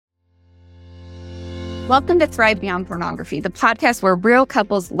Welcome to Thrive Beyond Pornography, the podcast where real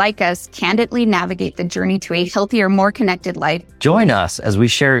couples like us candidly navigate the journey to a healthier, more connected life. Join us as we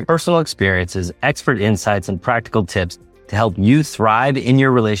share personal experiences, expert insights, and practical tips to help you thrive in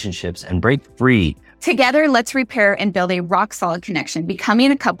your relationships and break free. Together, let's repair and build a rock-solid connection, becoming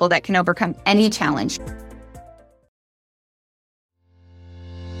a couple that can overcome any challenge.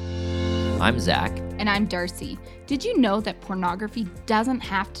 I'm Zach. And I'm Darcy. Did you know that pornography doesn't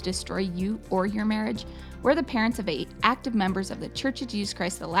have to destroy you or your marriage? We're the parents of 8 active members of the Church of Jesus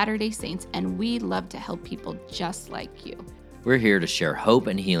Christ of Latter-day Saints, and we love to help people just like you. We're here to share hope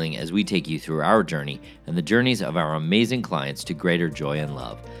and healing as we take you through our journey and the journeys of our amazing clients to greater joy and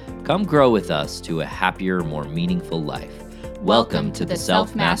love. Come grow with us to a happier, more meaningful life. Welcome to the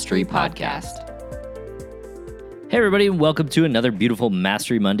Self-Mastery Podcast. Hey everybody, welcome to another beautiful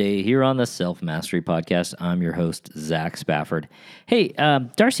Mastery Monday here on the Self-Mastery Podcast. I'm your host, Zach Spafford. Hey,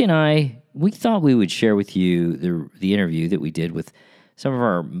 Darcy and I, we thought we would share with you the interview that we did with some of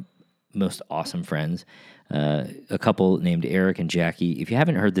our most awesome friends, a couple named Eric and Jackie. If you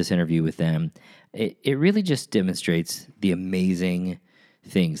haven't heard this interview with them, it really just demonstrates the amazing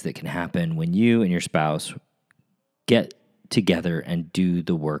things that can happen when you and your spouse get together and do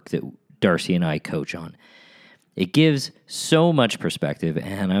the work that Darcy and I coach on. It gives so much perspective,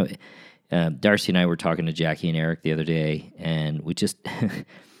 and Darcy and I were talking to Jackie and Eric the other day, and we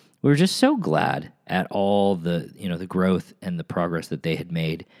were just so glad at all the growth and the progress that they had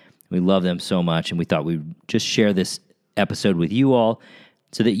made. We love them so much, and we thought we'd just share this episode with you all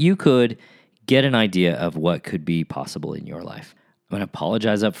so that you could get an idea of what could be possible in your life. I'm going to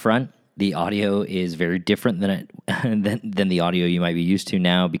apologize up front. The audio is very different than the audio you might be used to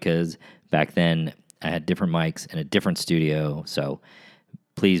now, because back then I had different mics in a different studio, so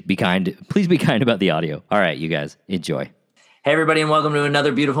please be kind. Please be kind about the audio. All right, you guys, enjoy. Hey, everybody, and welcome to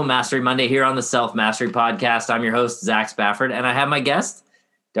another beautiful Mastery Monday here on the Self-Mastery Podcast. I'm your host, Zach Spafford, and I have my guest,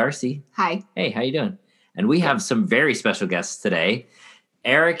 Darcy. Hi. Hey, how you doing? And we have some very special guests today,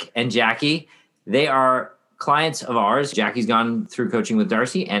 Eric and Jackie. They are clients of ours. Jackie's gone through coaching with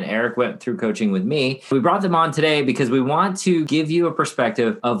Darcy, and Eric went through coaching with me. We brought them on today because we want to give you a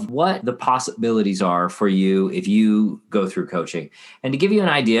perspective of what the possibilities are for you if you go through coaching, and to give you an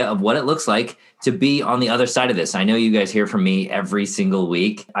idea of what it looks like to be on the other side of this. I know you guys hear from me every single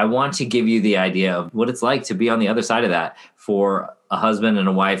week. I want to give you the idea of what it's like to be on the other side of that for a husband and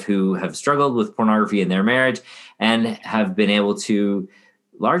a wife who have struggled with pornography in their marriage and have been able to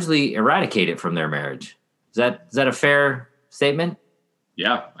largely eradicate it from their marriage. Is that a fair statement?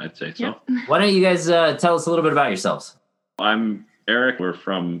 Yeah, I'd say so. Why don't you guys tell us a little bit about yourselves? I'm Eric. We're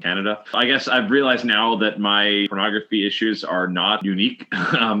from Canada. I guess I've realized now that my pornography issues are not unique.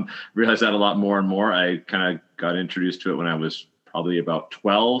 Realize that a lot more and more. I kind of got introduced to it when I was probably about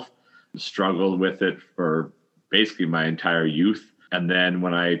 12. Struggled with it for basically my entire youth. And then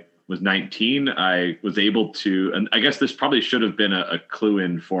when I was 19, I was able to, and I guess this probably should have been a clue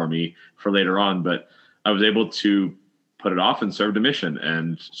in for me for later on, but I was able to put it off and served a mission,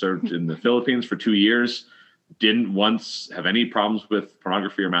 and served in the Philippines for 2 years. Didn't once have any problems with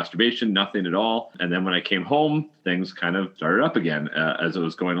pornography or masturbation, nothing at all. And then when I came home, things kind of started up again as it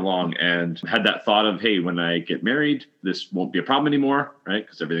was going along, and had that thought of, hey, when I get married, this won't be a problem anymore, right?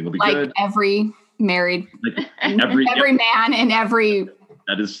 Because everything will be good. Like every married, every man and every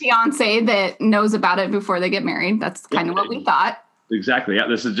fiance that knows about it before they get married. That's kind of what we thought. Exactly. Yeah.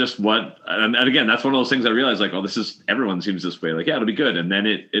 This is just what, and again, that's one of those things I realized, like, oh, everyone seems this way. Like, yeah, it'll be good. And then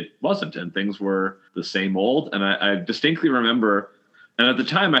it wasn't, and things were the same old. And I distinctly remember, and at the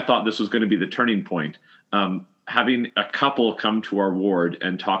time I thought this was going to be the turning point, having a couple come to our ward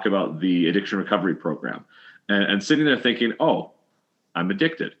and talk about the addiction recovery program, and sitting there thinking, oh, I'm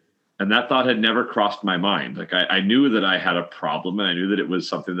addicted. And that thought had never crossed my mind. Like, I knew that I had a problem, and I knew that it was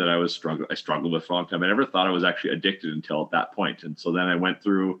something that I struggled with for a long time. I never thought I was actually addicted until at that point. And so then I went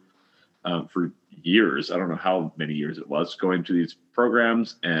through for years, I don't know how many years it was, going to these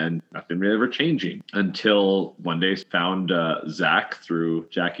programs, and nothing really ever changing until one day found Zach through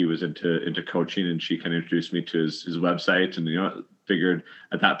Jackie was into coaching, and she kind of introduced me to his website. And, figured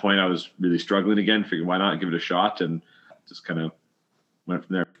at that point I was really struggling again, figured why not give it a shot, and just kind of went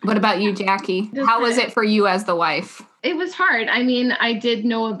from there. What about you, Jackie? How was it for you as the wife? It was hard. I mean, I did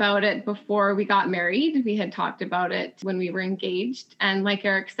know about it before we got married. We had talked about it when we were engaged. And like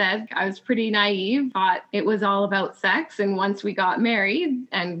Eric said, I was pretty naive, thought it was all about sex. And once we got married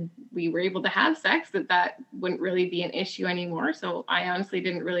and we were able to have sex, that wouldn't really be an issue anymore. So I honestly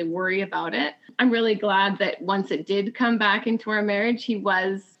didn't really worry about it. I'm really glad that once it did come back into our marriage, he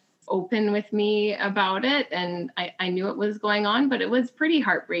was open with me about it. And I knew it was going on, but it was pretty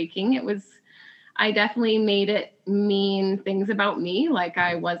heartbreaking. It was, I definitely made it mean things about me, like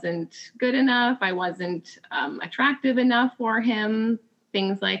I wasn't good enough, I wasn't attractive enough for him,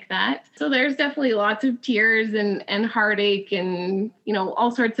 things like that. So there's definitely lots of tears and heartache and,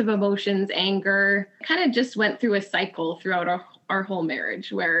 all sorts of emotions, anger. Kind of just went through a cycle throughout our whole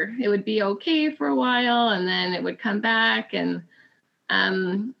marriage where it would be okay for a while and then it would come back. And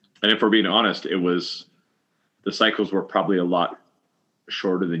if we're being honest, the cycles were probably a lot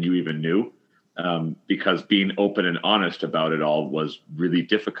shorter than you even knew. Because being open and honest about it all was really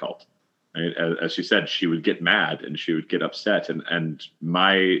difficult. Right? As she said, she would get mad and she would get upset. And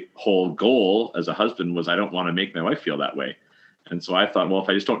my whole goal as a husband was I don't want to make my wife feel that way. And so I thought, well, if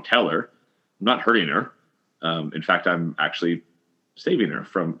I just don't tell her, I'm not hurting her. In fact, I'm actually saving her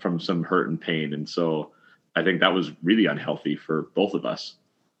from some hurt and pain. And so I think that was really unhealthy for both of us.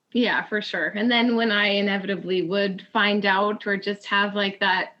 Yeah, for sure. And then when I inevitably would find out or just have like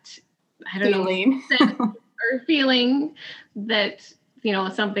that, I don't know, or feeling that,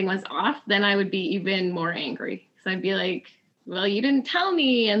 something was off, then I would be even more angry. So I'd be like, well, you didn't tell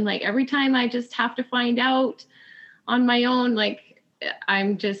me. And like, every time I just have to find out on my own, like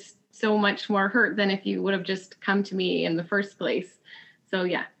I'm just so much more hurt than if you would have just come to me in the first place. So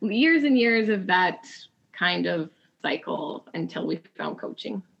yeah, years and years of that kind of cycle until we found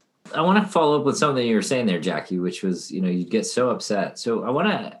coaching. I want to follow up with something you were saying there, Jackie, which was, you'd get so upset. So I want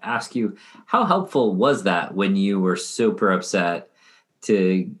to ask you, how helpful was that when you were super upset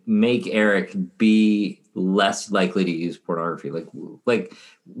to make Eric be less likely to use pornography? Like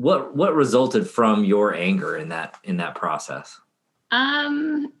what resulted from your anger in that process?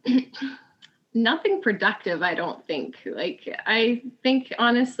 Nothing productive, I don't think. Like, I think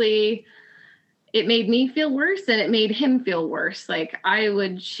honestly, it made me feel worse and it made him feel worse. Like I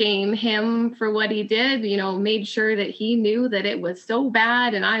would shame him for what he did, made sure that he knew that it was so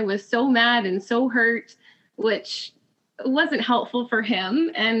bad and I was so mad and so hurt, which wasn't helpful for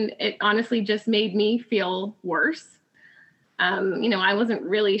him. And it honestly just made me feel worse. I wasn't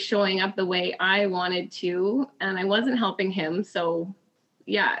really showing up the way I wanted to, and I wasn't helping him. So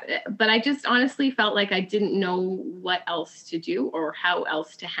yeah, but I just honestly felt like I didn't know what else to do or how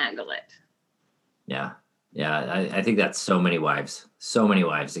else to handle it. Yeah. I think that's so many wives,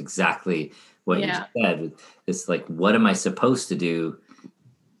 exactly what you said. It's like, what am I supposed to do?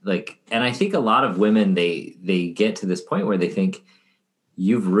 Like, and I think a lot of women, they get to this point where they think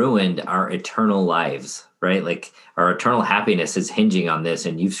you've ruined our eternal lives, right? Like our eternal happiness is hinging on this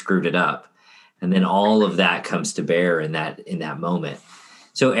and you've screwed it up. And then all of that comes to bear in that moment.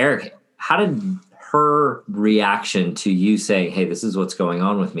 So Eric, how did her reaction to you saying, hey, this is what's going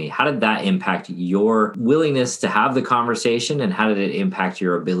on with me, how did that impact your willingness to have the conversation, and how did it impact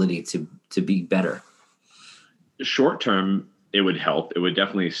your ability to be better? Short term, it would help. It would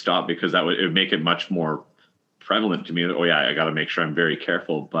definitely stop, because it would make it much more prevalent to me. Oh yeah, I got to make sure I'm very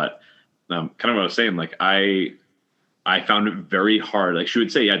careful. But kind of what I was saying, like I found it very hard. Like she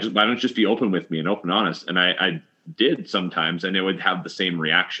would say, yeah, why don't you just be open with me and open and honest? And I did sometimes, and it would have the same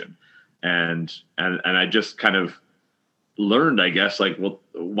reaction. And I just kind of learned, I guess, like, well,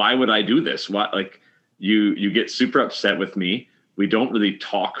 why would I do this? What, like you get super upset with me. We don't really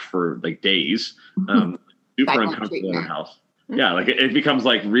talk for like days. Super uncomfortable in our house. Yeah. Like it becomes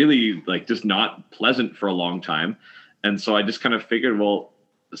like really like just not pleasant for a long time. And so I just kind of figured, well,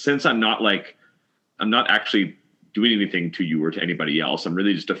 since I'm not actually doing anything to you or to anybody else, I'm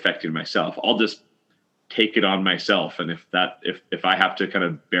really just affecting myself. I'll just take it on myself. And if I have to kind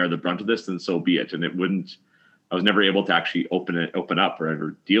of bear the brunt of this, then so be it. And I was never able to actually open up or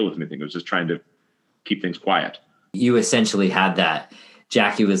ever deal with anything. I was just trying to keep things quiet. You essentially had that.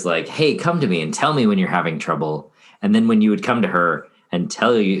 Jackie was like, hey, come to me and tell me when you're having trouble. And then when you would come to her and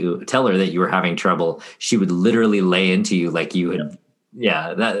tell her that you were having trouble, she would literally lay into you like you had. Yeah.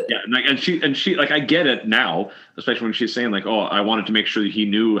 And she like, I get it now, especially when she's saying like, oh, I wanted to make sure that he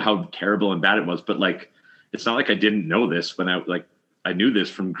knew how terrible and bad it was. But like, it's not like I didn't know this when I knew this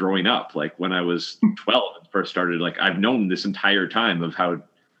from growing up. Like when I was 12 and first started, like I've known this entire time of how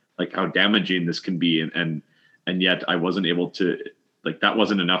damaging this can be. And yet I wasn't able to, like, that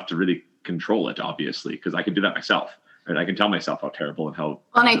wasn't enough to really control it, obviously, because I could do that myself. Right? I can tell myself how terrible and how.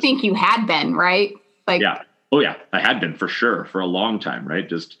 Well, and I think you had been, right? Like, yeah. Oh yeah. I had been for sure for a long time. Right.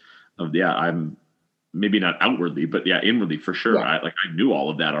 Just I'm maybe not outwardly, but yeah, inwardly for sure. Yeah. I knew all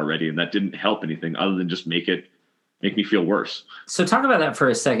of that already, and that didn't help anything other than just make me feel worse. So talk about that for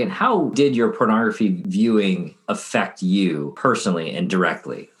a second. How did your pornography viewing affect you personally and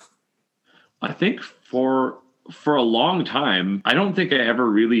directly? I think for a long time, I don't think I ever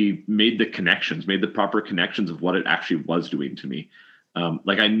really made the proper connections of what it actually was doing to me.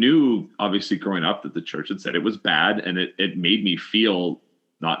 Like I knew obviously growing up that the church had said it was bad, and it made me feel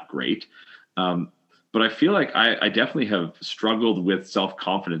not great. But I feel like I definitely have struggled with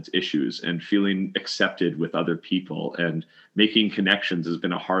self-confidence issues and feeling accepted with other people, and making connections has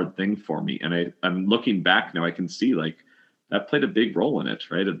been a hard thing for me. And I'm looking back now, I can see like that played a big role in it,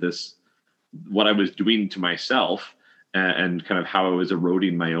 right? Of this, what I was doing to myself and kind of how I was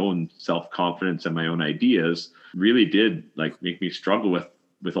eroding my own self-confidence and my own ideas really did like make me struggle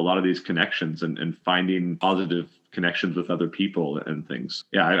with a lot of these connections and finding positive connections with other people and things.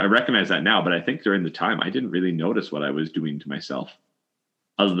 Yeah, I recognize that now, but I think during the time I didn't really notice what I was doing to myself,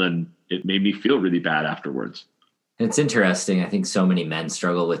 other than it made me feel really bad afterwards. It's interesting. I think so many men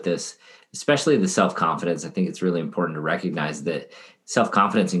struggle with this, especially the self-confidence. I think it's really important to recognize that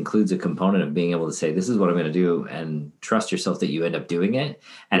self-confidence includes a component of being able to say, this is what I'm going to do, and trust yourself that you end up doing it.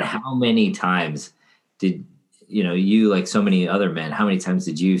 And how many times did, you, like so many other men, how many times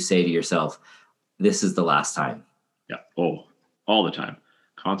did you say to yourself, this is the last time? Yeah. Oh, all the time,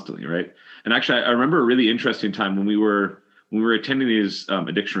 constantly. Right. And actually, I remember a really interesting time when we were attending these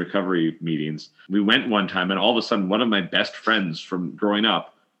addiction recovery meetings. We went one time, and all of a sudden, one of my best friends from growing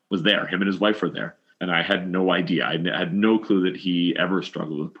up was there. Him and his wife were there. And I had no idea. I had no clue that he ever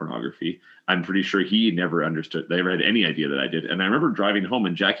struggled with pornography. I'm pretty sure he never understood. They never had any idea that I did. And I remember driving home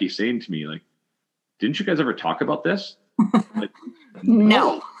and Jackie saying to me, like, didn't you guys ever talk about this? Like,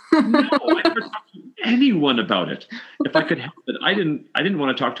 No. No, I never talked to anyone about it. If I could help it, I didn't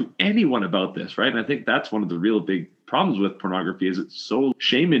want to talk to anyone about this, right? And I think that's one of the real big problems with pornography, is it's so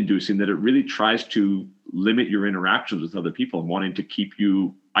shame-inducing that it really tries to limit your interactions with other people and wanting to keep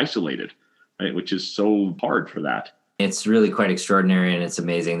you isolated, right? Which is so hard for that. It's really quite extraordinary, and it's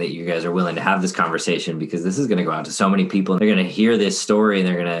amazing that you guys are willing to have this conversation, because this is going to go out to so many people. They're going to hear this story, and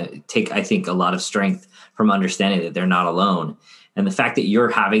they're going to take, I think, a lot of strength from understanding that they're not alone. And the fact that you're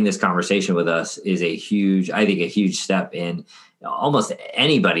having this conversation with us is a huge step in almost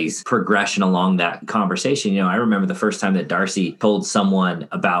anybody's progression along that conversation. I remember the first time that Darcy told someone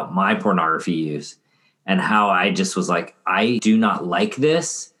about my pornography use, and how I just was like, I do not like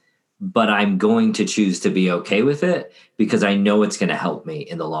this, but I'm going to choose to be okay with it because I know it's going to help me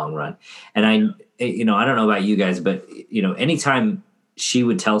in the long run. And I don't know about you guys, but anytime she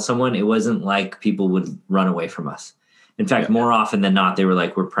would tell someone, it wasn't like people would run away from us. In fact, more often than not, they were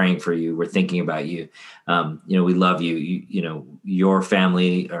like, we're praying for you. We're thinking about you. We love you. Your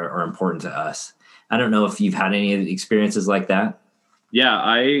family are important to us. I don't know if you've had any experiences like that.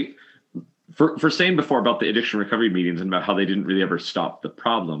 Yeah, for saying before about the addiction recovery meetings and about how they didn't really ever stop the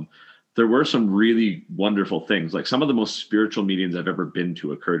problem, there were some really wonderful things. Like some of the most spiritual meetings I've ever been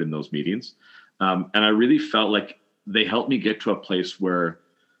to occurred in those meetings. And I really felt like they helped me get to a place where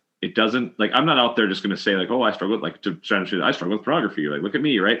it doesn't, like, I'm not out there just going to say like, oh, I struggle with, like, I struggle with pornography. Like, look at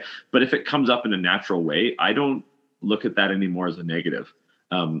me, right? But if it comes up in a natural way, I don't look at that anymore as a negative.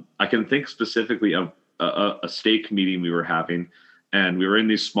 I can think specifically of a stake meeting we were having, and we were in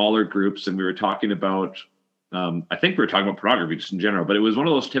these smaller groups, and we were talking about, I think we were talking about pornography just in general, but it was one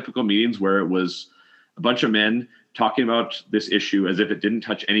of those typical meetings where it was a bunch of men talking about this issue as if it didn't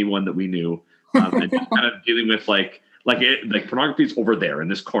touch anyone that we knew, and kind of dealing with like pornography is over there in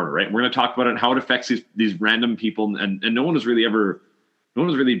this corner, right? We're going to talk about it and how it affects these random people, and no one was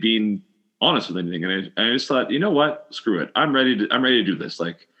really being honest with anything. And I just thought, you know what, screw it. I'm ready to do this.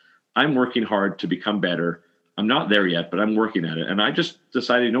 Like, I'm working hard to become better. I'm not there yet, but I'm working at it. And I just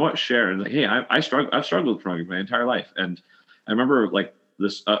decided, you know what, share. And like, hey, I've struggled with pornography my entire life. And I remember like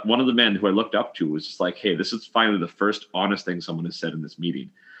this, one of the men who I looked up to was just like, hey, this is finally the first honest thing someone has said in this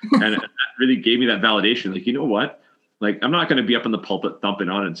meeting. And that really gave me that validation. Like, you know what? Like, I'm not going to be up in the pulpit thumping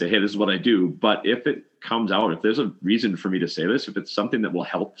on it and say, hey, this is what I do. But if it comes out, if there's a reason for me to say this, if it's something that will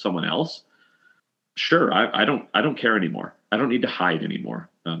help someone else, sure, I don't care anymore. I don't need to hide anymore.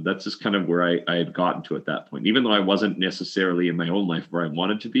 That's just kind of where I had gotten to at that point. Even though I wasn't necessarily in my own life where I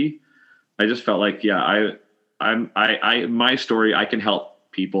wanted to be, I just felt like, yeah, my story, I can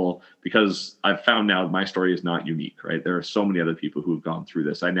help people, because I've found now my story is not unique, right? There are so many other people who have gone through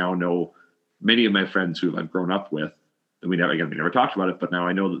this. I now know many of my friends who I've grown up with, and we never talked about it, but now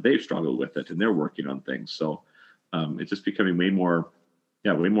I know that they've struggled with it and they're working on things. So it's just becoming way more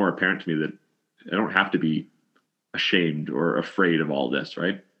apparent to me that I don't have to be ashamed or afraid of all this,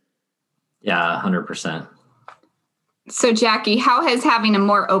 right? Yeah, 100%. So Jackie, how has having a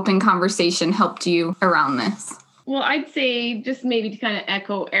more open conversation helped you around this? Well, I'd say, just maybe to kind of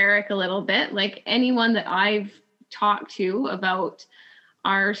echo Eric a little bit, like anyone that I've talked to about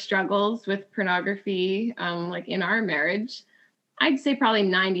our struggles with pornography, like in our marriage, I'd say probably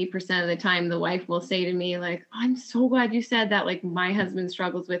 90% of the time the wife will say to me like, oh, I'm so glad you said that. Like my husband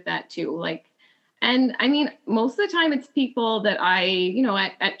struggles with that too. Like, and I mean, most of the time it's people that I,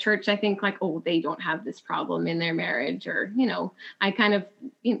 at church, I think like, oh, they don't have this problem in their marriage, or, I kind of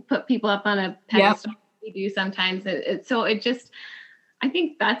put people up on a pedestal. Yep. We do sometimes. I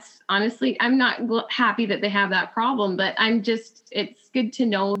think that's honestly, I'm not happy that they have that problem, but it's good to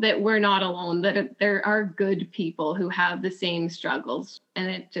know that we're not alone, that there are good people who have the same struggles. And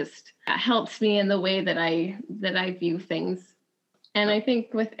it just helps me in the way that I view things. And I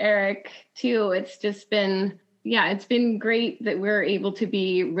think with Eric too, it's just been, it's been great that we're able to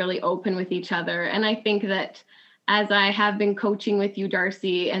be really open with each other. And I think that as I have been coaching with you,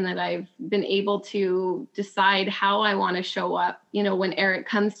 Darcy, and that I've been able to decide how I want to show up, when Eric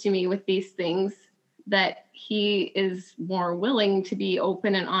comes to me with these things, that he is more willing to be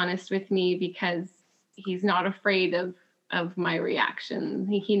open and honest with me because he's not afraid of my reaction.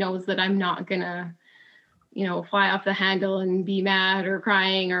 He knows that I'm not going to, fly off the handle and be mad or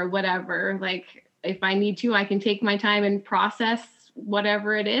crying or whatever. Like if I need to, I can take my time and process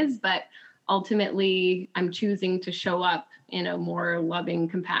whatever it is, but ultimately I'm choosing to show up in a more loving,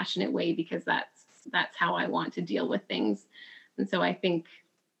 compassionate way because that's how I want to deal with things. And so I think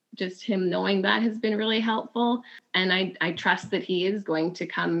just him knowing that has been really helpful. And I trust that he is going to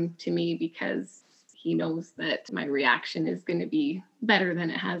come to me because he knows that my reaction is going to be better than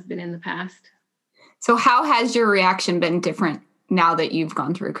it has been in the past. So how has your reaction been different now that you've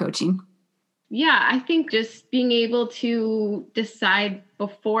gone through coaching? Yeah, I think just being able to decide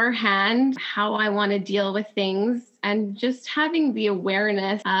beforehand how I want to deal with things and just having the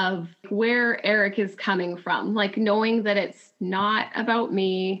awareness of where Eric is coming from, like knowing that it's not about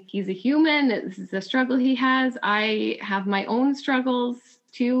me. He's a human. This is a struggle he has. I have my own struggles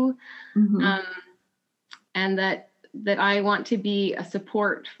too. Mm-hmm. And that I want to be a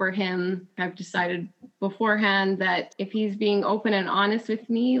support for him. I've decided beforehand that if he's being open and honest with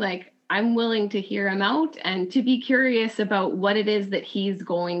me, like I'm willing to hear him out and to be curious about what it is that he's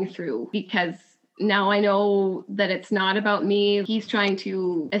going through, because now I know that it's not about me. He's trying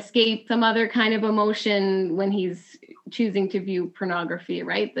to escape some other kind of emotion when he's choosing to view pornography,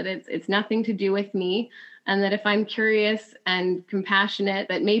 right? That it's nothing to do with me. And that if I'm curious and compassionate,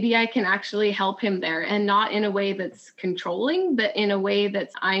 that maybe I can actually help him there, and not in a way that's controlling, but in a way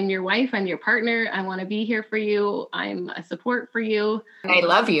that's, I'm your wife, I'm your partner, I want to be here for you, I'm a support for you. I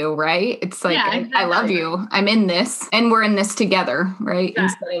love you, right? It's like, yeah, exactly. I love you, I'm in this, and we're in this together, right?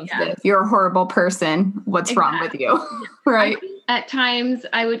 Exactly, instead of this, you're a horrible person, what's wrong with you, right? At times,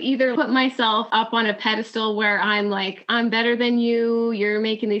 I would either put myself up on a pedestal where I'm like, I'm better than you, you're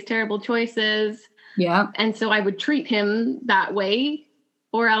making these terrible choices. Yeah. And so I would treat him that way,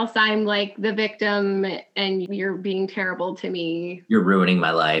 or else I'm like the victim and you're being terrible to me. You're ruining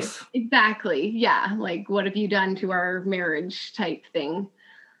my life. Exactly. Yeah. Like, what have you done to our marriage type thing?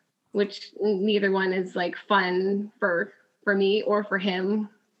 Which neither one is like fun for me or for him.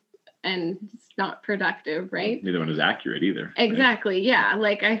 And it's not productive, right? Neither one is accurate either. Exactly. Right? Yeah.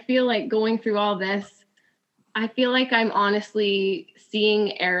 Like, I feel like going through all this, I feel like I'm honestly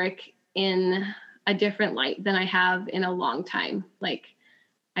seeing Eric in a different light than I have in a long time. Like,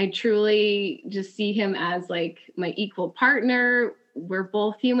 I truly just see him as like my equal partner. We're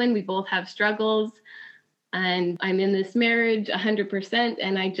both human. We both have struggles, and I'm in this marriage 100%.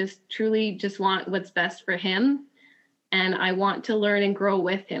 And I just truly just want what's best for him. And I want to learn and grow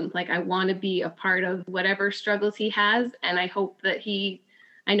with him. Like, I want to be a part of whatever struggles he has. And I hope that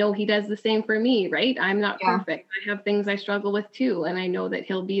I know he does the same for me, right? I'm not perfect. I have things I struggle with too. And I know that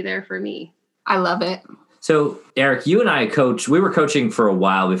he'll be there for me. I love it. So, Eric, you and I we were coaching for a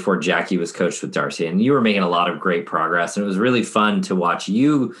while before Jackie was coached with Darcy, and you were making a lot of great progress. And it was really fun to watch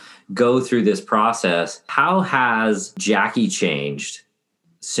you go through this process. How has Jackie changed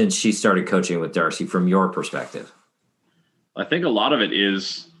since she started coaching with Darcy from your perspective? I think a lot of it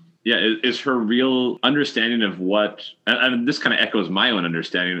is her real understanding of what, and this kind of echoes my own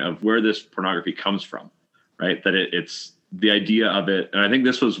understanding of where this pornography comes from, right? That it's the idea of it. And I think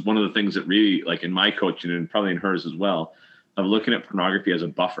this was one of the things that really, like in my coaching and probably in hers as well, of looking at pornography as a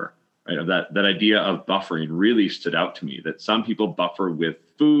buffer, right? Of that idea of buffering really stood out to me, that some people buffer with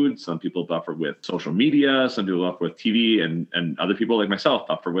food, some people buffer with social media, some people buffer with TV, and other people like myself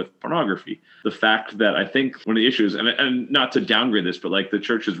buffer with pornography. The fact that I think one of the issues, and not to downgrade this, but like the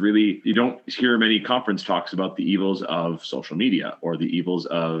church is really, you don't hear many conference talks about the evils of social media or the evils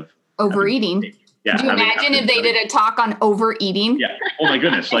of overeating. Yeah, could you imagine if they did a talk on overeating? Yeah. Oh my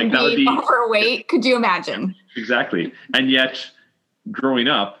goodness. Like that would be overweight. Could you imagine? Exactly. And yet growing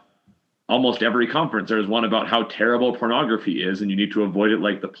up, almost every conference, there's one about how terrible pornography is and you need to avoid it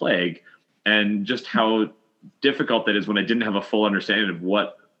like the plague, and just how difficult that is when I didn't have a full understanding of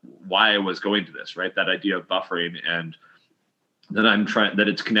why I was going to this, right? That idea of buffering, and that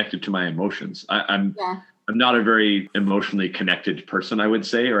it's connected to my emotions. I'm not a very emotionally connected person, I would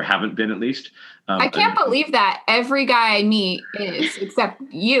say, or haven't been at least. I can't believe that every guy I meet is, except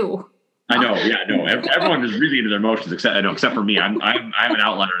you. I know. Yeah, no. Everyone is really into their emotions, except for me. I'm an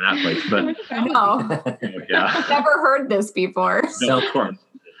outlier in that place. But no, yeah, I've never heard this before. No, of course.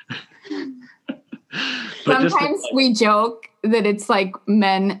 Sometimes we joke that it's like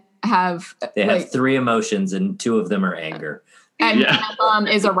men have have 3 emotions and 2 of them are anger, and one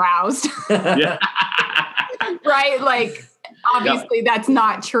is aroused. Yeah. Right? Like, obviously that's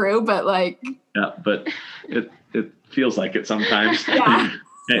not true, but like. Yeah, but it feels like it sometimes. Yeah.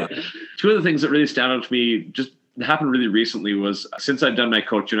 Hey, 2 of the things that really stand out to me just happened really recently was, since I'd done my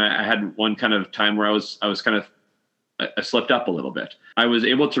coaching, I had one kind of time where I slipped up a little bit. I was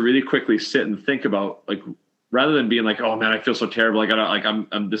able to really quickly sit and think about, like, rather than being like, oh man, I feel so terrible.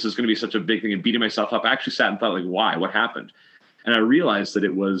 This is going to be such a big thing, and beating myself up. I actually sat and thought, like, why? What happened? And I realized that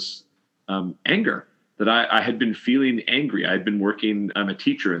it was anger. That I had been feeling angry. I had been working, I'm a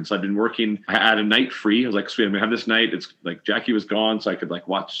teacher. And so I'd been working, I had a night free. I was like, sweet, I'm gonna have this night. It's like Jackie was gone. So I could like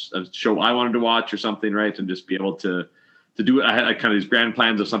watch a show I wanted to watch or something, right? And just be able to do it. I had like kind of these grand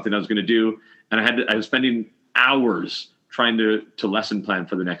plans of something I was going to do. And I was spending hours trying to lesson plan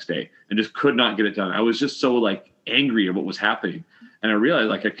for the next day and just could not get it done. I was just so like angry at what was happening. And I realized,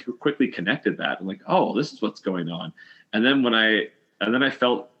 like, I quickly connected that. I'm like, oh, this is what's going on. And then I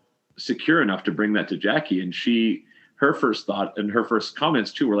felt secure enough to bring that to Jackie, and her first thought and her first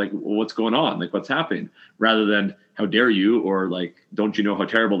comments too were like, well, what's going on? Like, what's happening? Rather than how dare you, or like, don't you know how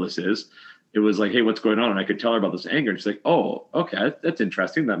terrible this is? It was like, hey, what's going on? And I could tell her about this anger. And she's like, oh, okay, that's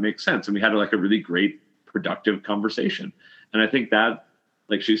interesting. That makes sense. And we had like a really great, productive conversation. And I think that,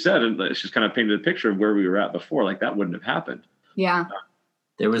 like she said, and she's kind of painted a picture of where we were at before, like that wouldn't have happened. Yeah.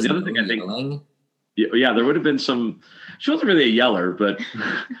 There was the other thing, I think. Yeah, there would have been some. She wasn't really a yeller, but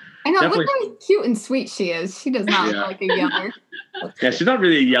I know. Look how cute and sweet she is. She does not look like a yeller. Yeah, she's not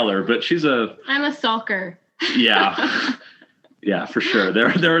really a yeller, but I'm a sulker. Yeah, yeah, for sure.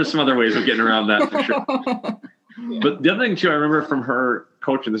 There are some other ways of getting around that for sure. Yeah. But the other thing too, I remember from her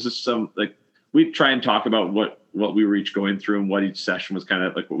coaching. This is some like we try and talk about what we were each going through and what each session was kind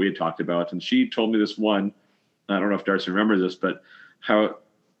of like what we had talked about. And she told me this one. I don't know if Darcy remembers this, but how.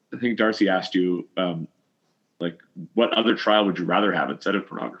 I think Darcy asked you, like, what other trial would you rather have instead of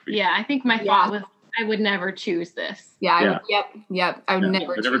pornography? Yeah, I think my thought was I would never choose this. Yep. I would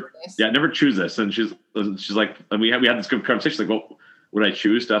never choose this. Yeah, never choose this. And she's like, and we had this good conversation. Like, well, would I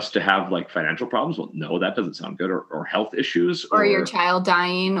choose us to have like financial problems? Well, no, that doesn't sound good. Or health issues, or your child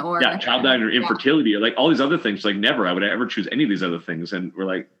dying, or child dying, or infertility, or like all these other things. Like, never. I would ever choose any of these other things. And we're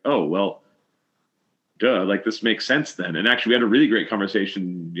like, oh well. Duh, like this makes sense then. And actually we had a really great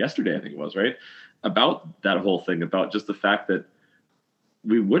conversation yesterday, I think it was, right? About that whole thing, about just the fact that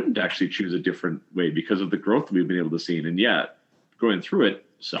we wouldn't actually choose a different way because of the growth we've been able to see. And yet going through it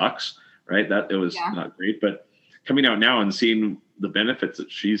sucks, right? That it was not great, but coming out now and seeing the benefits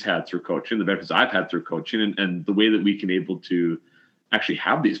that she's had through coaching, the benefits I've had through coaching, and the way that we can able to actually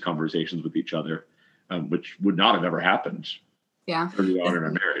have these conversations with each other, which would not have ever happened early on in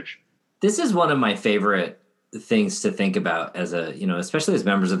our marriage. This is one of my favorite things to think about as especially as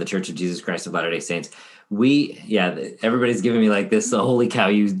members of the Church of Jesus Christ of Latter-day Saints. Everybody's giving me like this, holy cow,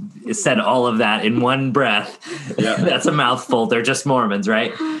 you said all of that in one breath. Yeah. That's a mouthful. They're just Mormons,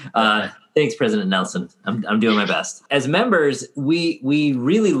 right? Thanks, President Nelson. I'm doing my best. As members, we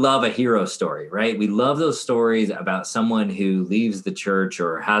really love a hero story, right? We love those stories about someone who leaves the church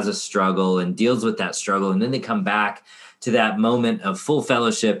or has a struggle and deals with that struggle, and then they come back to that moment of full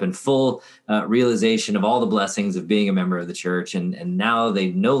fellowship and full realization of all the blessings of being a member of the church. And now they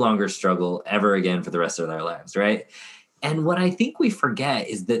no longer struggle ever again for the rest of their lives, right? And what I think we forget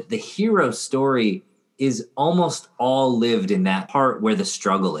is that the hero story is almost all lived in that part where the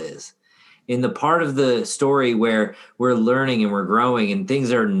struggle is. In the part of the story where we're learning and we're growing and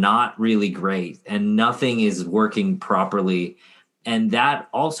things are not really great and nothing is working properly. And that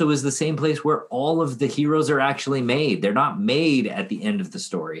also is the same place where all of the heroes are actually made. They're not made at the end of the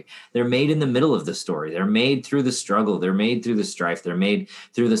story. They're made in the middle of the story. They're made through the struggle. They're made through the strife. They're made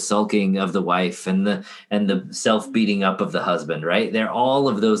through the sulking of the wife and the self-beating up of the husband, right? They're all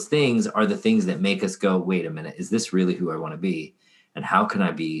of those things are the things that make us go, wait a minute, is this really who I want to be? And how can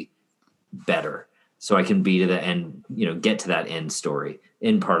I be better so I can be to the end, get to that end story,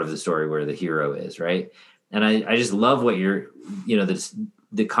 end part of the story where the hero is, right? And I just love what you're, this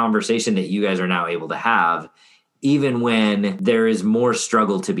the conversation that you guys are now able to have, even when there is more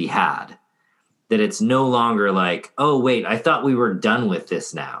struggle to be had, that it's no longer like, oh, wait, I thought we were done with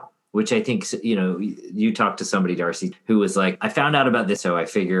this now. Which I think, you talked to somebody, Darcy, who was like, I found out about this, so I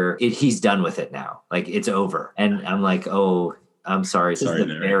figure he's done with it now. Like, it's over. And I'm like, oh, I'm sorry. This is the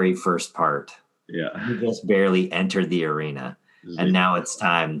very first part. Yeah. You just barely entered the arena. And now it's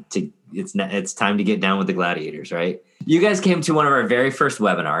time to get down with the gladiators, right? You guys came to one of our very first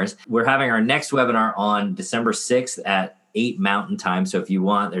webinars. We're having our next webinar on December 6th at 8 Mountain Time. So if you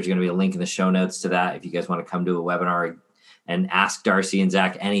want, there's going to be a link in the show notes to that. If you guys want to come to a webinar and ask Darcy and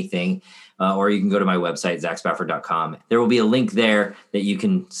Zach anything, or you can go to my website, zachspafford.com. There will be a link there that you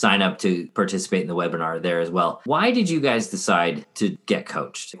can sign up to participate in the webinar there as well. Why did you guys decide to get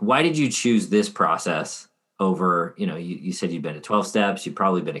coached? Why did you choose this process over, you said you'd been to 12 steps, you've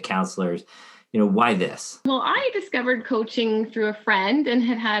probably been to counselors. Why this? Well, I discovered coaching through a friend and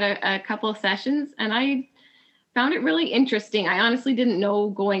had a couple of sessions, and I found it really interesting. I honestly didn't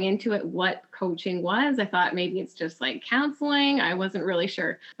know going into it what coaching was. I thought maybe it's just like counseling. I wasn't really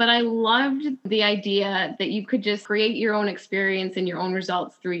sure. But I loved the idea that you could just create your own experience and your own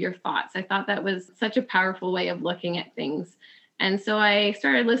results through your thoughts. I thought that was such a powerful way of looking at things. And so I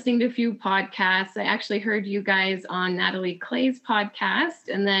started listening to a few podcasts. I actually heard you guys on Natalie Clay's podcast,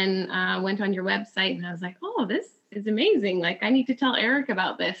 and then went on your website, and I was like, oh, this is amazing. Like, I need to tell Eric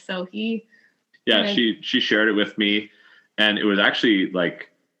about this. So he... Yeah, she shared it with me, and it was actually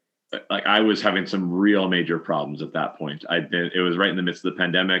like I was having some real major problems at that point. It was right in the midst of the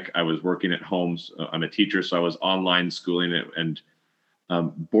pandemic. I was working at home. I'm a teacher, so I was online schooling it, and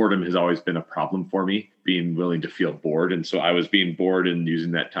boredom has always been a problem for me, being willing to feel bored. And so I was being bored and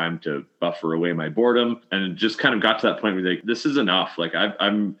using that time to buffer away my boredom, and it just kind of got to that point where like, this is enough. Like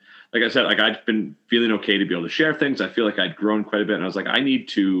I'm like I said, like I'd been feeling okay to be able to share things. I feel like I'd grown quite a bit, and I was like, I need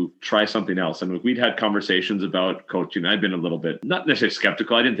to try something else. And we'd had conversations about coaching. I'd been a little bit, not necessarily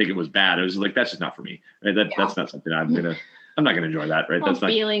skeptical. I didn't think it was bad. I was like, that's just not for me. Right? That's not something I'm not going to enjoy that. Right? All That's not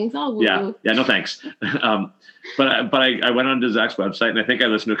feelings. All woo. Yeah. No, thanks. But I went on to Zach's website, and I think I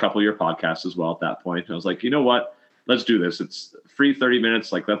listened to a couple of your podcasts as well at that point. And I was like, you know what? Let's do this. It's free 30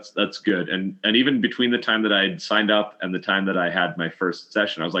 minutes. Like that's good. And even between the time that I'd signed up and the time that I had my first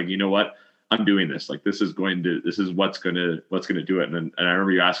session, I was like, you know what? I'm doing this. Like, this is what's going to do it. And I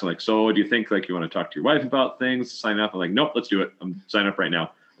remember you asking like, so do you think like you want to talk to your wife about things, sign up? I'm like, nope, let's do it. I'm signing up right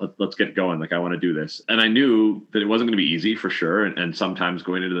now. Let's get going. Like, I want to do this. And I knew that it wasn't going to be easy for sure. And sometimes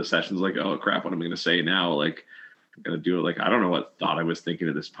going into the sessions, like, oh crap, what am I going to say now? Like, I'm going to do it. Like, I don't know what thought I was thinking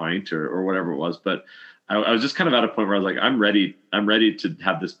at this point or whatever it was, but I was just kind of at a point where I was like, I'm ready to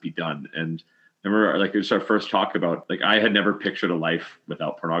have this be done. And I remember, like, it was our first talk about, like, I had never pictured a life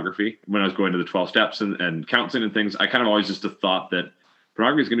without pornography. When I was going to the 12 steps and counseling and things, I kind of always just thought that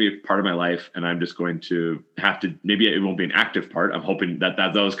pornography is going to be a part of my life, and I'm just going to have to, maybe it won't be an active part. I'm hoping that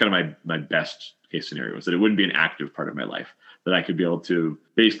was kind of my best case scenario, was that it wouldn't be an active part of my life, that I could be able to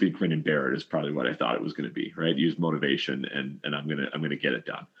basically grin and bear it is probably what I thought it was going to be, right? Use motivation and I'm going to get it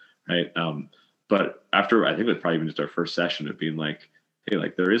done. Right. But after, I think it was probably even just our first session of being like, hey,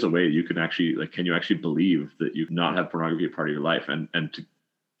 like, there is a way you can actually, like, can you actually believe that you not have pornography a part of your life? And to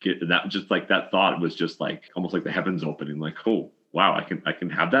get that, just like that thought was just like, almost like the heavens opening, like, oh, wow, I can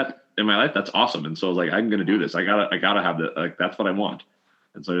have that in my life. That's awesome. And so I was like, I'm going to do this. I gotta have that. Like, that's what I want.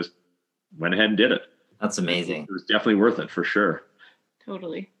 And so I just went ahead and did it. That's amazing. It was definitely worth it for sure.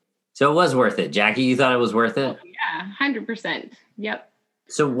 Totally. So it was worth it. Jackie, you thought it was worth it? Oh, yeah, 100%. Yep.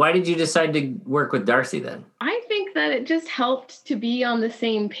 So why did you decide to work with Darcy then? I think that it just helped to be on the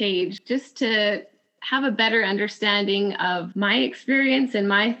same page, just to have a better understanding of my experience and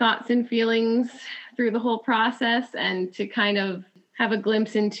my thoughts and feelings through the whole process, and to kind of have a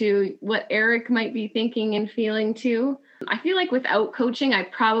glimpse into what Eric might be thinking and feeling too. I feel like without coaching, I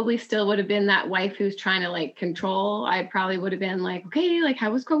probably still would have been that wife who's trying to like control. I probably would have been like, okay, like,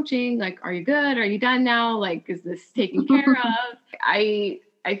 how was coaching? Like, are you good? Are you done now? Like, is this taken care of?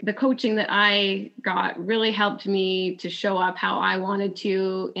 The coaching that I got really helped me to show up how I wanted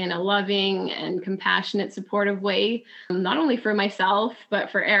to, in a loving and compassionate, supportive way, not only for myself,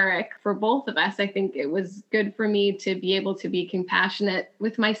 but for Eric, for both of us. I think it was good for me to be able to be compassionate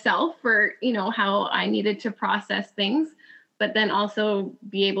with myself for, how I needed to process things, but then also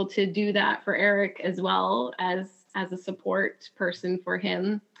be able to do that for Eric as well, as a support person for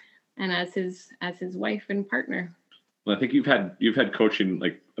him and as his wife and partner. Well, I think you've had coaching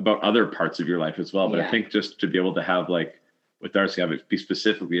like about other parts of your life as well, but yeah. I think just to be able to have, like, with Darcy, have it be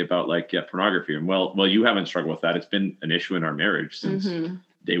specifically about like, pornography, and well, you haven't struggled with that. It's been an issue in our marriage since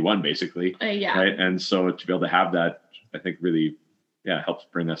day one, basically. Yeah. Right. And so to be able to have that, I think really helps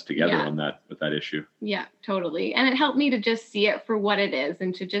bring us together on that, with that issue. Yeah, totally. And it helped me to just see it for what it is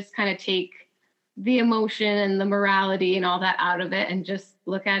and to just kind of take the emotion and the morality and all that out of it and just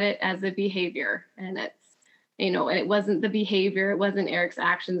look at it as a behavior. And it's, and it wasn't the behavior, it wasn't Eric's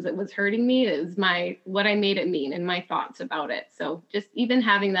actions that was hurting me. It was what I made it mean and my thoughts about it. So just even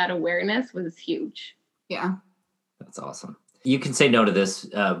having that awareness was huge. Yeah. That's awesome. You can say no to this,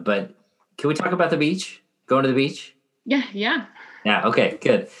 but can we talk about the beach? Going to the beach? Yeah. Yeah. Okay,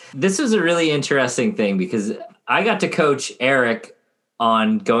 good. This was a really interesting thing because I got to coach Eric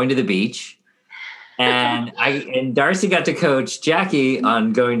on going to the beach, and Darcy got to coach Jackie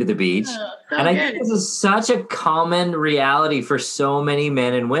on going to the beach. And I think this is such a common reality for so many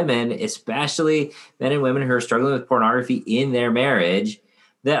men and women, especially men and women who are struggling with pornography in their marriage,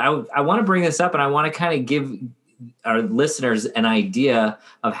 that I want to bring this up, and I want to kind of give our listeners an idea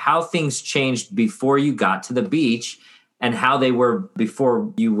of how things changed before you got to the beach and how they were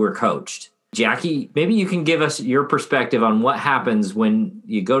before you were coached. Jackie, maybe you can give us your perspective on what happens when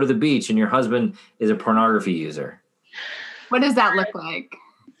you go to the beach and your husband is a pornography user. What does that look like?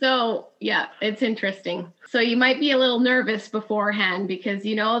 So, yeah, it's interesting. So you might be a little nervous beforehand because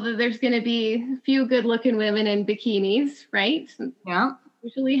you know that there's going to be a few good-looking women in bikinis, right? Yeah.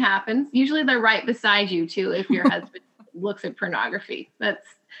 Usually happens. Usually they're right beside you, too, if your husband looks at pornography. That's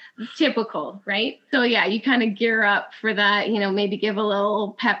typical, right? So yeah, you kind of gear up for that, maybe give a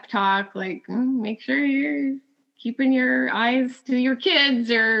little pep talk, like make sure you're keeping your eyes to your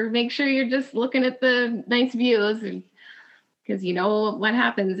kids, or make sure you're just looking at the nice views, because what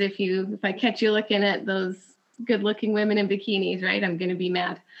happens if I catch you looking at those good looking women in bikinis, right? I'm going to be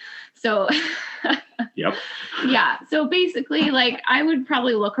mad. So yep. Yeah. So basically, I would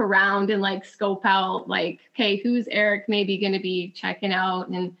probably look around and scope out, okay, who's Eric maybe going to be checking out,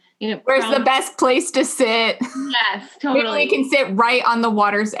 and where's the best place to sit? Yes, totally. We can sit right on the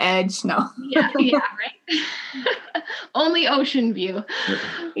water's edge. No. Yeah, right. Only ocean view.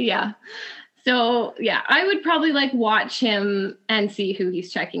 Yeah. So yeah, I would probably watch him and see who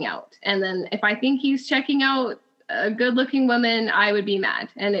he's checking out, and then if I think he's checking out a good-looking woman, I would be mad,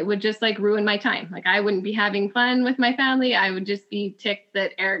 and it would just ruin my time. I wouldn't be having fun with my family. I would just be ticked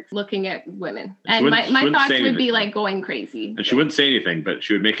that Eric's looking at women, and my thoughts would be going crazy. And she wouldn't say anything, but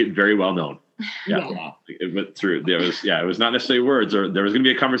she would make it very well known. Yeah. It went through. It was not necessarily words, or there was going to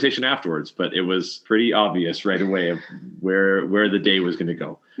be a conversation afterwards, but it was pretty obvious right away of where the day was going to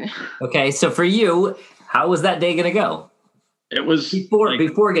go. Okay, so for you, how was that day going to go? It was before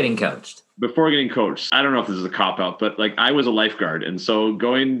getting coached. Before getting coached, I don't know if this is a cop-out, but I was a lifeguard. And so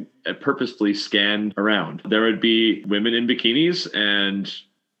going purposefully scan around, there would be women in bikinis,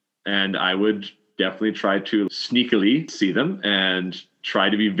 and I would definitely try to sneakily see them and try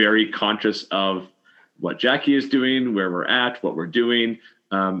to be very conscious of what Jackie is doing, where we're at, what we're doing,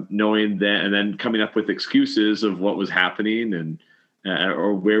 knowing that, and then coming up with excuses of what was happening and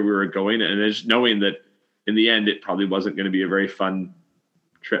or where we were going. And just knowing that in the end, it probably wasn't going to be a very fun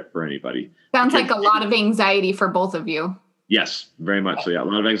trip for anybody. Sounds like a lot of anxiety for both of you. Yes, very much so. Yeah, a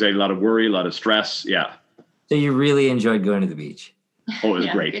lot of anxiety, a lot of worry, a lot of stress. Yeah. So you really enjoyed going to the beach? Oh, it was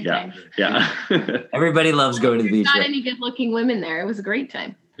great. Yeah. Yeah. Everybody loves going to the beach. Not any good-looking women there. It was a great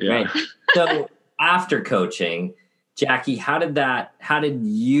time. Yeah. Right. So after coaching, Jackie, how did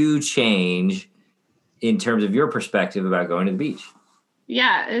you change in terms of your perspective about going to the beach?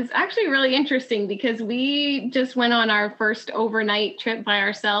 Yeah, it's actually really interesting because we just went on our first overnight trip by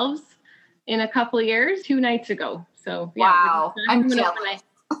ourselves in a couple of years, 2 nights ago. So yeah, wow, I'm jealous.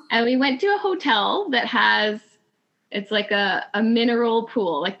 And we went to a hotel that it's like a mineral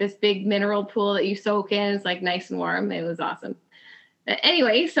pool, like this big mineral pool that you soak in. It's nice and warm. It was awesome. But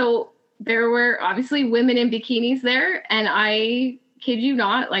anyway, so there were obviously women in bikinis there, and I kid you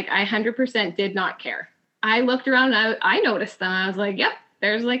not, I 100% did not care. I looked around, I noticed them. I was like, yep,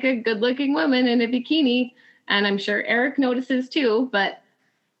 there's a good looking woman in a bikini. And I'm sure Eric notices too, but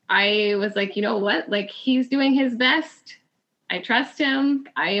I was like, you know what? He's doing his best. I trust him.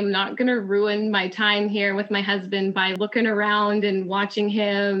 I am not going to ruin my time here with my husband by looking around and watching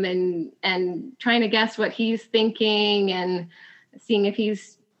him and trying to guess what he's thinking and seeing if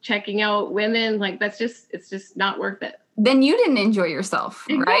he's checking out women. It's just not worth it. Then you didn't enjoy yourself,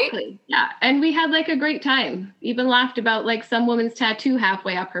 exactly. Right? Yeah. And we had a great time. Even laughed about some woman's tattoo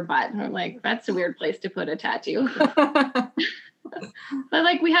halfway up her butt. And we're that's a weird place to put a tattoo.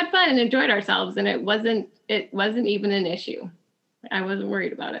 But we had fun and enjoyed ourselves, and it wasn't even an issue. I wasn't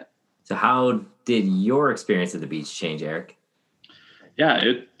worried about it. So how did your experience at the beach change, Eric? Yeah,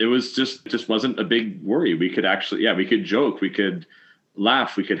 it was just wasn't a big worry. We could actually, we could joke. We could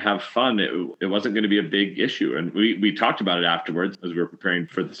laugh, we could have fun. It wasn't going to be a big issue. And we talked about it afterwards as we were preparing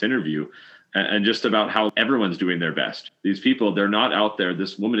for this interview, and just about how everyone's doing their best. These people, they're not out there.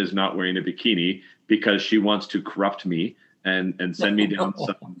 This woman is not wearing a bikini because she wants to corrupt me and send me down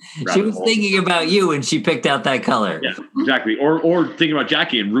some she was thinking about you when she picked out that color. Yeah, exactly. Or thinking about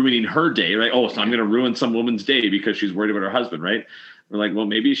Jackie and ruining her day, right? Oh, so I'm going to ruin some woman's day because she's worried about her husband, right? We're like, well,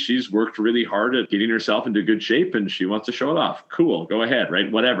 maybe she's worked really hard at getting herself into good shape and she wants to show it off. Cool, go ahead, right?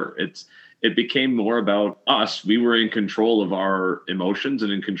 Whatever. It became more about us. We were in control of our emotions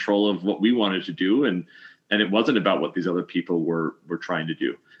and in control of what we wanted to do, and it wasn't about what these other people were trying to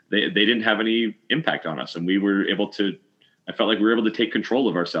do. They didn't have any impact on us, and we were able to. I felt like we were able to take control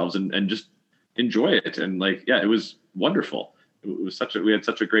of ourselves and just enjoy it. And like, yeah, it was wonderful. It was we had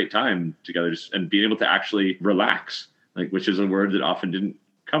such a great time together, and being able to actually relax, like, which is a word that often didn't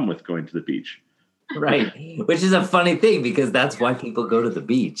come with going to the beach. Right. Which is a funny thing because that's why people go to the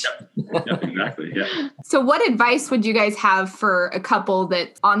beach. Yep, exactly. Yeah. So what advice would you guys have for a couple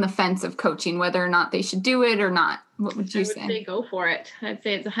that's on the fence of coaching, whether or not they should do it or not? What would you say? I would say go for it. I'd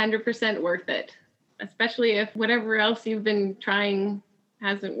say it's 100% worth it, especially if whatever else you've been trying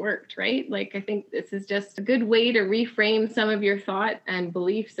hasn't worked, right? Like, I think this is just a good way to reframe some of your thought and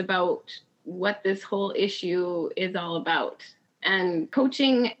beliefs about what this whole issue is all about. And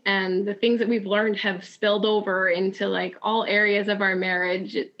coaching and the things that we've learned have spilled over into like all areas of our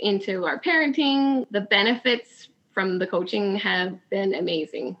marriage, into our parenting. The benefits from the coaching have been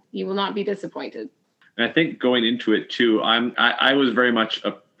amazing. You will not be disappointed. And I think going into it too, I was very much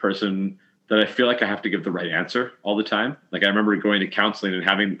a person that I feel like I have to give the right answer all the time. Like, I remember going to counseling and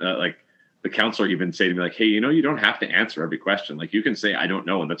having like the counselor even say to me like, hey, you don't have to answer every question. Like, you can say, I don't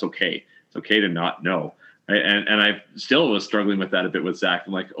know. And that's okay. It's okay to not know. Right? And I still was struggling with that a bit with Zach.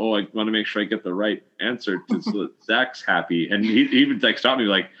 I'm like, oh, I want to make sure I get the right answer so that Zach's happy. And he even like stopped me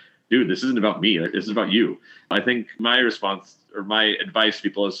like, dude, this isn't about me. Like, this is about you. I think my response or my advice to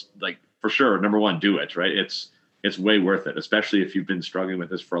people is like, for sure, number one, do it, right? It's way worth it, especially if you've been struggling with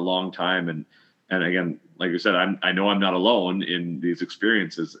this for a long time. And again, like you said, I know I'm not alone in these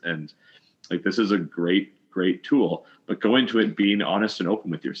experiences, and like, this is a great tool, but go into it being honest and open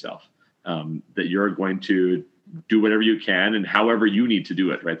with yourself, that you're going to do whatever you can and however you need to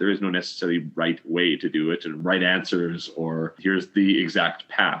do it, right? There is no necessarily right way to do it and right answers, or here's the exact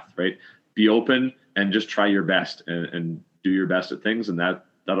path, right? Be open and just try your best and do your best at things, and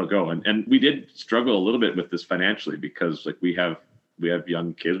that'll go. And we did struggle a little bit with this financially because like we have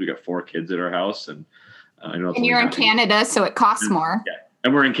young kids. We got 4 kids at our house, and I know. And you're in Canada, so it costs more. Yeah,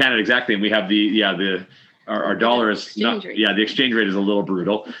 and we're in Canada, exactly. And we have our dollar is not. Yeah, the exchange rate is a little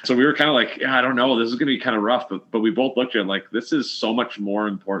brutal. So we were kind of like, yeah, I don't know. This is going to be kind of rough. But we both looked at it like, this is so much more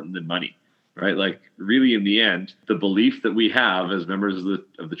important than money, right? Like, really, in the end, the belief that we have as members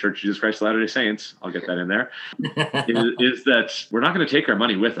of the Church of Jesus Christ of Latter-day Saints, I'll get that in there, is that we're not going to take our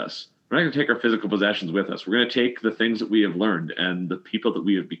money with us. We're not going to take our physical possessions with us. We're going to take the things that we have learned and the people that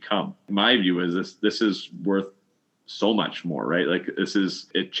we have become. My view is this is worth so much more, right? Like,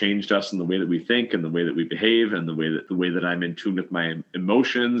 it changed us in the way that we think and the way that we behave and the way that I'm in tune with my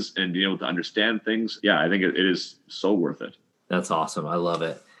emotions and being able to understand things. Yeah, I think it is so worth it. That's awesome. I love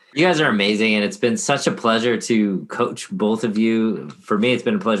it. You guys are amazing, and it's been such a pleasure to coach both of you. For me, it's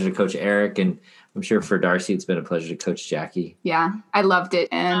been a pleasure to coach Eric, and I'm sure for Darcy, it's been a pleasure to coach Jackie. Yeah, I loved it.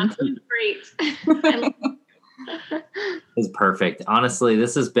 And great. It's perfect. Honestly,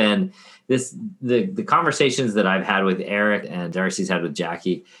 this has been the conversations that I've had with Eric and Darcy's had with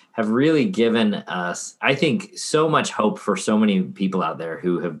Jackie have really given us, I think, so much hope for so many people out there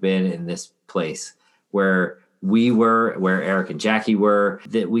who have been in this place where we were, where Eric and Jackie were,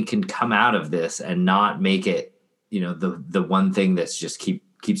 that we can come out of this and not make it, the one thing that's just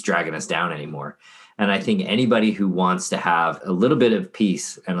keeps dragging us down anymore. And I think anybody who wants to have a little bit of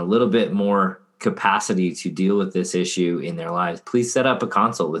peace and a little bit more capacity to deal with this issue in their lives, please set up a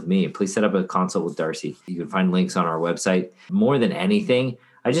consult with me. Please set up a consult with Darcy. You can find links on our website. More than anything,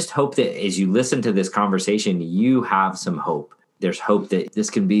 I just hope that as you listen to this conversation, you have some hope. There's hope that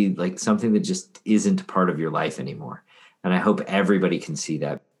this can be like something that just isn't part of your life anymore. And I hope everybody can see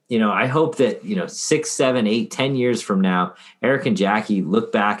that. I hope that, 6, 7, 8, 10 years from now, Eric and Jackie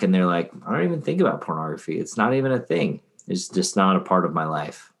look back and they're like, I don't even think about pornography. It's not even a thing. It's just not a part of my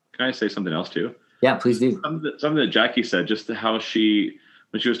life. Can I say something else too? Yeah, please do. Something that Jackie said, just how when she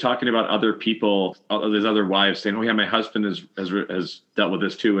was talking about other people, there's other wives saying, oh yeah, my husband has dealt with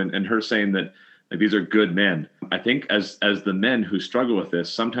this too. And her saying that, like, these are good men. I think as the men who struggle with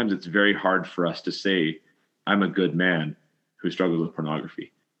this, sometimes it's very hard for us to say, I'm a good man who struggles with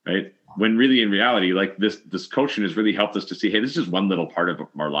pornography, right? when really in reality, like this coaching has really helped us to see, hey, this is one little part of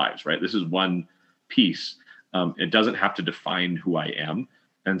our lives, right? This is one piece. It doesn't have to define who I am.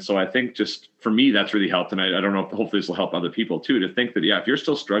 And so I think just for me, that's really helped. And I don't know if hopefully this will help other people too, to think that, if you're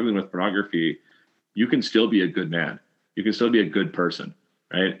still struggling with pornography, you can still be a good man. You can still be a good person,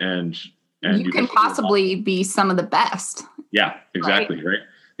 right? And you can possibly be some of the best. Yeah, exactly. Right.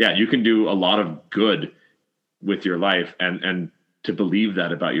 Yeah. You can do a lot of good with your life, and to believe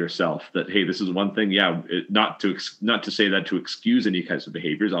that about yourself, that, hey, this is one thing. Yeah. Not to say that to excuse any kinds of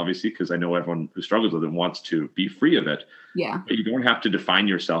behaviors, obviously, because I know everyone who struggles with it wants to be free of it. Yeah. But you don't have to define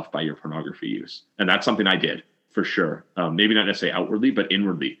yourself by your pornography use. And that's something I did for sure. Maybe not necessarily outwardly, but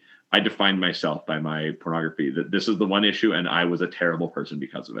inwardly. I defined myself by my pornography, that this is the one issue, and I was a terrible person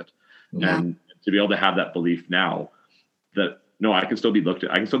because of it. Yeah. And to be able to have that belief now that, no, I can still be looked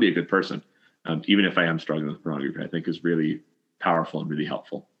at, I can still be a good person, even if I am struggling with pornography, I think is really powerful and really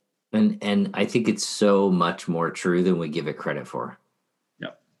helpful. And I think it's so much more true than we give it credit for.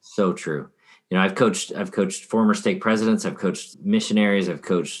 Yeah. So true. I've coached former stake presidents, I've coached missionaries, I've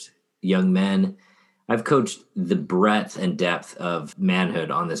coached young men. I've coached the breadth and depth of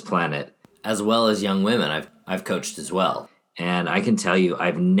manhood on this planet, as well as young women I've coached as well. And I can tell you,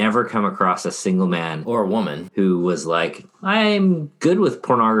 I've never come across a single man or woman who was like, I'm good with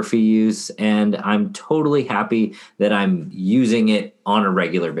pornography use and I'm totally happy that I'm using it on a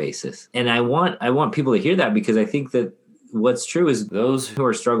regular basis. And I want people to hear that, because I think that what's true is those who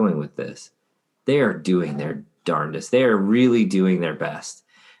are struggling with this, they are doing their darndest. They are really doing their best.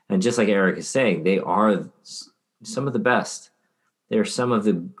 And just like Eric is saying, they are some of the best. They're some of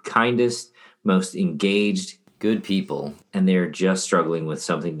the kindest, most engaged, good people, and they're just struggling with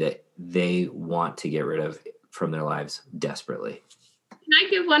something that they want to get rid of from their lives desperately. Can I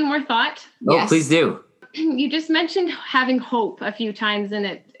give one more thought? Oh, yes. Please do. You just mentioned having hope a few times, and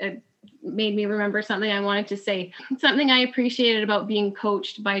it made me remember something I wanted to say. Something I appreciated about being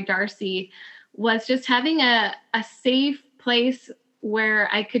coached by Darcy was just having a safe place where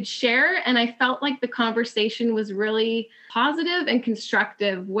I could share, and I felt like the conversation was really positive and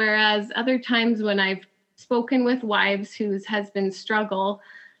constructive, whereas other times when I've spoken with wives whose husbands struggle,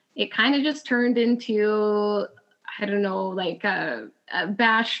 it kind of just turned into, I don't know, like a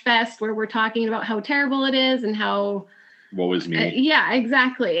bash fest where we're talking about how terrible it is and how... Woe is me. Yeah,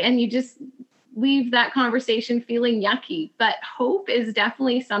 exactly. And you just leave that conversation feeling yucky. But hope is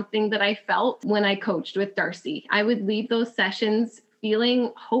definitely something that I felt when I coached with Darcy. I would leave those sessions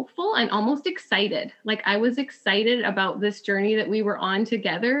feeling hopeful and almost excited. Like I was excited about this journey that we were on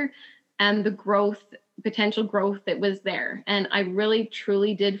together and the potential growth that was there. And I really,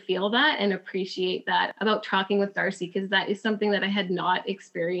 truly did feel that and appreciate that about talking with Darcy, because that is something that I had not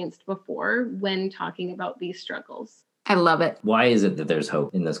experienced before when talking about these struggles. I love it. Why is it that there's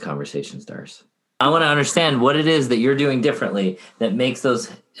hope in those conversations, Darcy? I want to understand what it is that you're doing differently that makes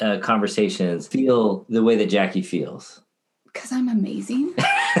those conversations feel the way that Jackie feels. Because I'm amazing.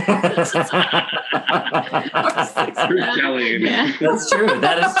 That's true.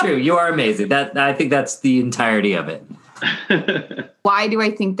 That is true. You are amazing. I think that's the entirety of it. Why do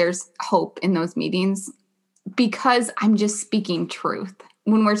I think there's hope in those meetings? Because I'm just speaking truth.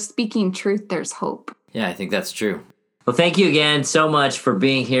 When we're speaking truth, there's hope. Yeah, I think that's true. Well, thank you again so much for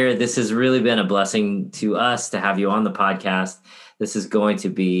being here. This has really been a blessing to us to have you on the podcast. This is going to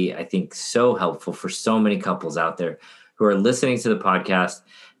be, I think, so helpful for so many couples out there who are listening to the podcast.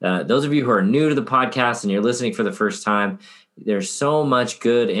 Those of you who are new to the podcast and you're listening for the first time, there's so much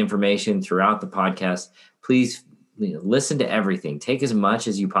good information throughout the podcast. Please listen to everything. Take as much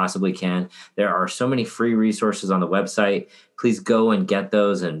as you possibly can. There are so many free resources on the website. Please go and get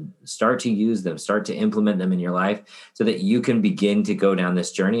those and start to use them, start to implement them in your life so that you can begin to go down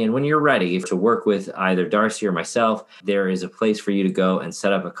this journey. And when you're ready to work with either Darcy or myself, there is a place for you to go and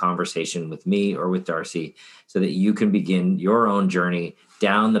set up a conversation with me or with Darcy so that you can begin your own journey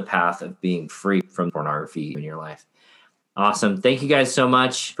down the path of being free from pornography in your life. Awesome. Thank you guys so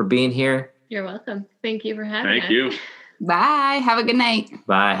much for being here. You're welcome. Thank you for having us. Thank you. Bye. Have a good night.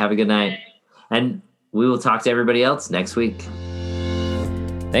 Bye. Have a good night. And we will talk to everybody else next week.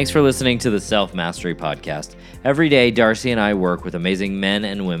 Thanks for listening to the Self Mastery Podcast. Every day, Darcy and I work with amazing men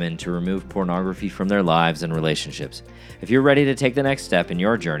and women to remove pornography from their lives and relationships. If you're ready to take the next step in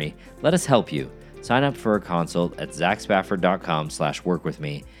your journey, let us help you. Sign up for a consult at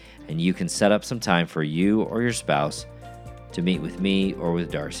zachspafford.com/workwithme, and you can set up some time for you or your spouse to meet with me or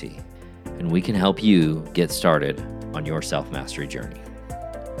with Darcy. And we can help you get started on your self-mastery journey.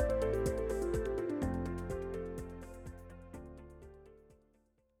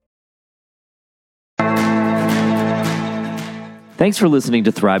 Thanks for listening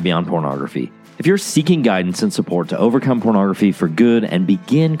to Thrive Beyond Pornography. If you're seeking guidance and support to overcome pornography for good and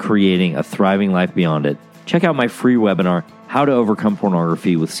begin creating a thriving life beyond it, check out my free webinar, How to Overcome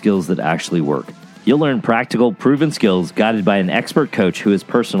Pornography with Skills That Actually Work. You'll learn practical, proven skills guided by an expert coach who has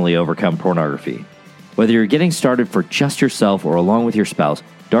personally overcome pornography. Whether you're getting started for just yourself or along with your spouse,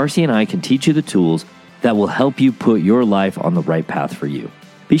 Darcy and I can teach you the tools that will help you put your life on the right path for you.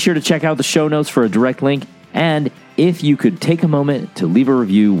 Be sure to check out the show notes for a direct link, and if you could take a moment to leave a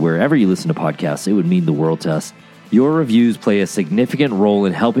review wherever you listen to podcasts, it would mean the world to us. Your reviews play a significant role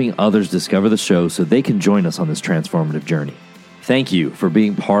in helping others discover the show so they can join us on this transformative journey. Thank you for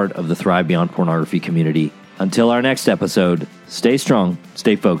being part of the Thrive Beyond Pornography community. Until our next episode, stay strong,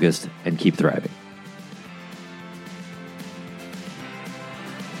 stay focused, and keep thriving.